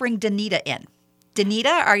also bring Danita in.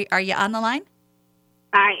 Danita, are you on the line?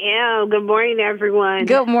 I am. Good morning, everyone.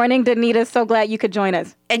 Good morning, Danita. So glad you could join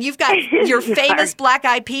us. And you've got your famous Black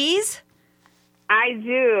Eyed Peas? I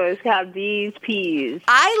do. It's called These Peas.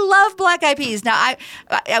 I love Black Eyed Peas. Now,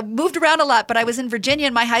 I moved around a lot, but I was in Virginia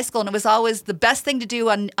in my high school, and it was always the best thing to do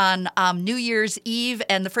on New Year's Eve,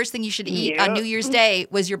 and the first thing you should eat on New Year's Day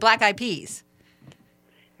was your Black Eyed Peas.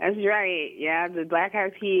 That's right. Yeah, the Black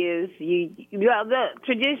Eyed Peas. The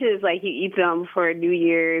tradition is like you eat them for New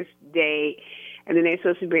Year's Day, and then they're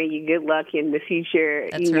supposed to bring you good luck in the future.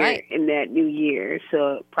 That's right. In that new year.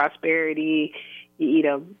 So prosperity. You eat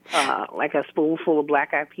them like a spoonful of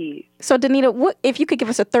Black Eyed Peas. So, Danita, what if you could give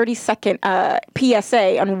us a 30-second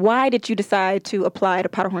PSA on why did you decide to apply to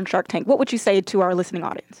Powderhorn Shark Tank? What would you say to our listening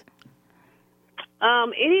audience?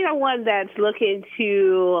 Anyone that's looking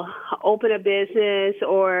to open a business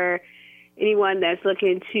or anyone that's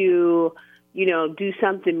looking to, do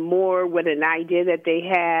something more with an idea that they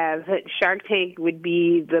have, Shark Tank would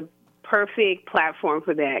be the perfect platform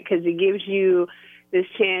for that because it gives you this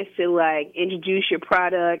chance to introduce your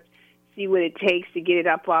product, see what it takes to get it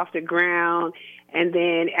up off the ground, and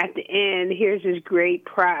then at the end, here's this great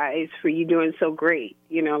prize for you doing so great,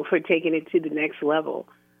 for taking it to the next level.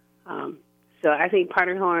 So I think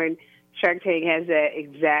Powderhorn Shark Tank has that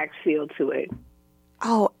exact feel to it.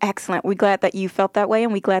 Oh, excellent. We're glad that you felt that way,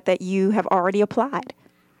 and we're glad that you have already applied.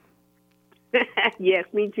 Yes,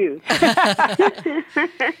 me too.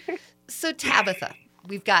 So, Tabitha,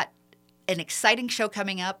 we've got an exciting show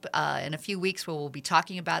coming up in a few weeks where we'll be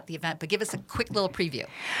talking about the event, but give us a quick little preview.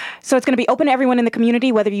 So it's going to be open to everyone in the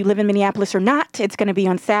community, whether you live in Minneapolis or not. It's going to be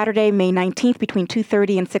on Saturday, May 19th between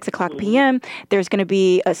 2:30 and 6 o'clock p.m. There's going to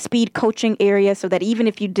be a speed coaching area so that even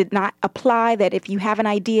if you did not apply, that if you have an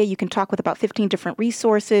idea, you can talk with about 15 different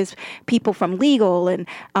resources, people from legal and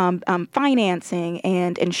financing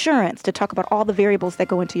and insurance to talk about all the variables that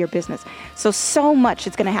go into your business. So much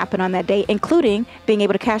is going to happen on that day, including being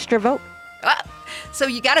able to cast your vote. So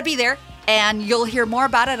you got to be there, and you'll hear more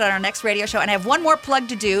about it on our next radio show. And I have one more plug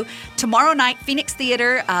to do. Tomorrow night, Phoenix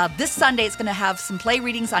Theater. This Sunday, it's going to have some play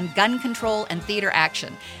readings on gun control and theater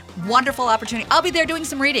action. Wonderful opportunity. I'll be there doing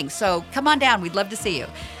some readings, so come on down. We'd love to see you.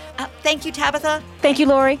 Thank you, Tabitha. Thank you,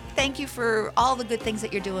 Lori. Thank you for all the good things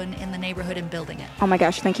that you're doing in the neighborhood and building it. Oh, my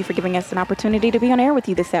gosh. Thank you for giving us an opportunity to be on air with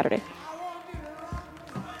you this Saturday.